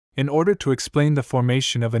In order to explain the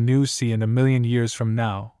formation of a new sea in a million years from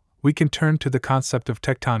now, we can turn to the concept of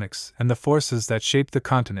tectonics and the forces that shape the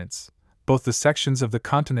continents, both the sections of the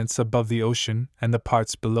continents above the ocean and the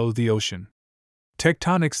parts below the ocean.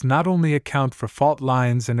 Tectonics not only account for fault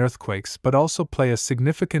lines and earthquakes but also play a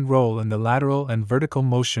significant role in the lateral and vertical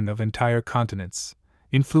motion of entire continents,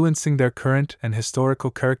 influencing their current and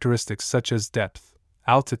historical characteristics such as depth,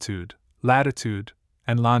 altitude, latitude,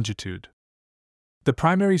 and longitude. The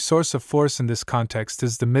primary source of force in this context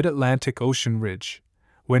is the mid-Atlantic Ocean ridge,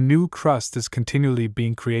 where new crust is continually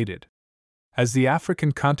being created. As the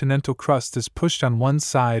African continental crust is pushed on one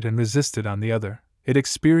side and resisted on the other, it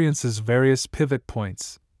experiences various pivot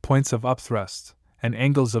points, points of upthrust, and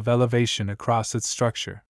angles of elevation across its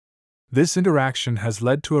structure. This interaction has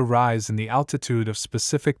led to a rise in the altitude of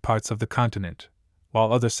specific parts of the continent,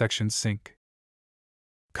 while other sections sink.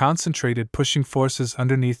 Concentrated pushing forces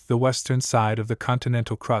underneath the western side of the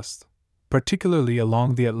continental crust, particularly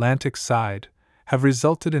along the Atlantic side, have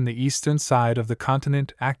resulted in the eastern side of the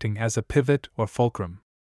continent acting as a pivot or fulcrum.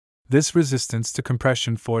 This resistance to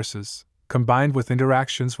compression forces, combined with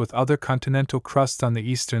interactions with other continental crust on the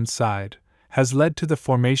eastern side, has led to the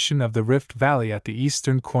formation of the Rift Valley at the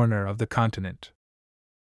eastern corner of the continent.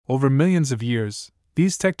 Over millions of years,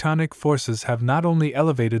 these tectonic forces have not only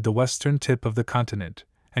elevated the western tip of the continent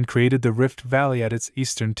and created the Rift Valley at its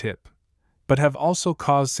eastern tip, but have also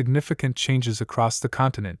caused significant changes across the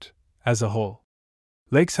continent as a whole.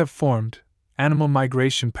 Lakes have formed, animal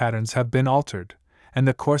migration patterns have been altered, and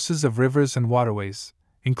the courses of rivers and waterways,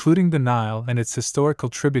 including the Nile and its historical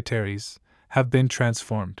tributaries, have been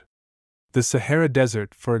transformed. The Sahara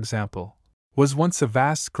Desert, for example, was once a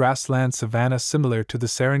vast grassland savanna similar to the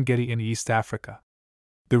Serengeti in East Africa.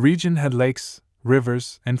 The region had lakes,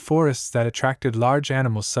 rivers, and forests that attracted large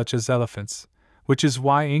animals such as elephants, which is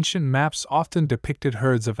why ancient maps often depicted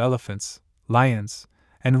herds of elephants, lions,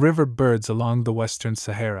 and river birds along the western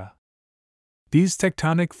Sahara. These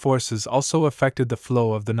tectonic forces also affected the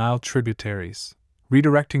flow of the Nile tributaries,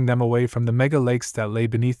 redirecting them away from the mega lakes that lay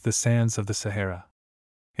beneath the sands of the Sahara.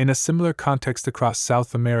 In a similar context across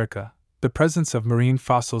South America, the presence of marine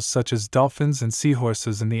fossils such as dolphins and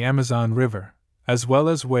seahorses in the Amazon River, as well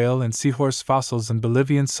as whale and seahorse fossils in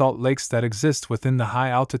Bolivian salt lakes that exist within the high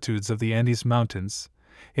altitudes of the Andes Mountains,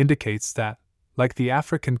 indicates that, like the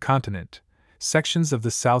African continent, sections of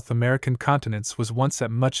the South American continents was once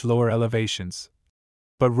at much lower elevations,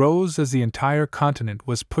 but rose as the entire continent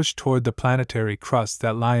was pushed toward the planetary crust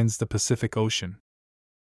that lines the Pacific Ocean.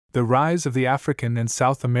 The rise of the African and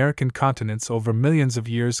South American continents over millions of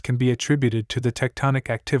years can be attributed to the tectonic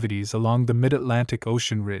activities along the mid-Atlantic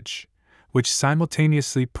Ocean ridge, which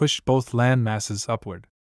simultaneously pushed both land masses upward.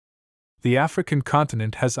 The African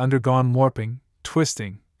continent has undergone warping,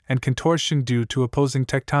 twisting, and contortion due to opposing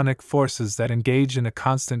tectonic forces that engage in a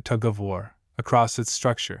constant tug-of-war across its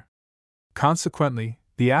structure. Consequently,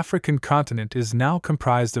 the African continent is now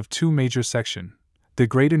comprised of two major sections, the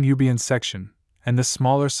Greater Nubian section and the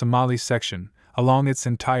smaller Somali section, along its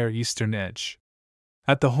entire eastern edge.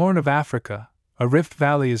 At the Horn of Africa, a rift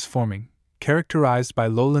valley is forming, characterized by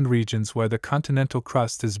lowland regions where the continental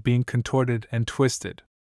crust is being contorted and twisted.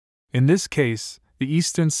 In this case, the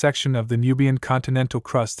eastern section of the Nubian continental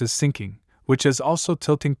crust is sinking, which is also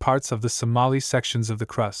tilting parts of the Somali sections of the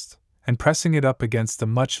crust, and pressing it up against the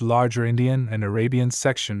much larger Indian and Arabian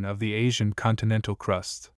section of the Asian continental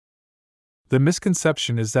crust. The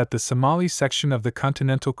misconception is that the Somali section of the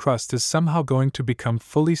continental crust is somehow going to become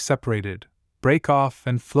fully separated, break off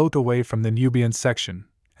and float away from the Nubian section,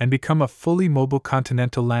 and become a fully mobile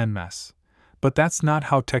continental landmass, but that's not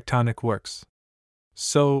how tectonic works.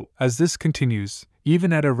 So, as this continues,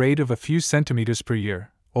 even at a rate of a few centimeters per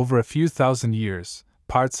year, over a few thousand years,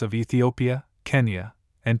 parts of Ethiopia, Kenya,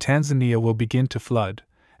 and Tanzania will begin to flood,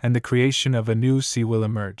 and the creation of a new sea will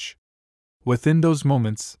emerge. Within those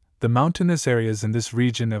moments, the mountainous areas in this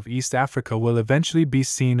region of East Africa will eventually be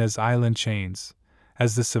seen as island chains,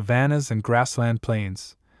 as the savannas and grassland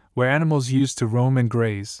plains, where animals used to roam and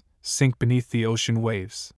graze, sink beneath the ocean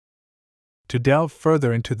waves. To delve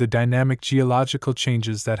further into the dynamic geological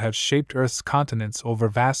changes that have shaped Earth's continents over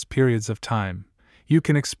vast periods of time, you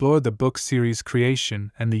can explore the book series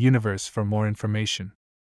Creation and the Universe for more information.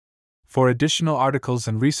 For additional articles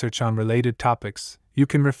and research on related topics, you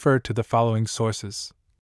can refer to the following sources.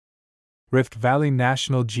 Rift Valley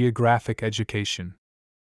National Geographic Education.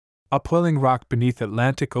 Upwelling rock beneath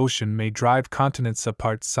Atlantic Ocean may drive continents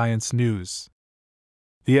apart. Science News.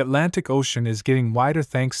 The Atlantic Ocean is getting wider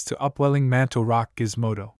thanks to upwelling mantle rock.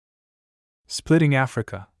 Gizmodo. Splitting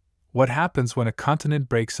Africa. What happens when a continent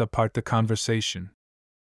breaks apart? The Conversation.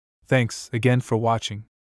 Thanks again for watching.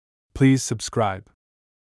 Please subscribe.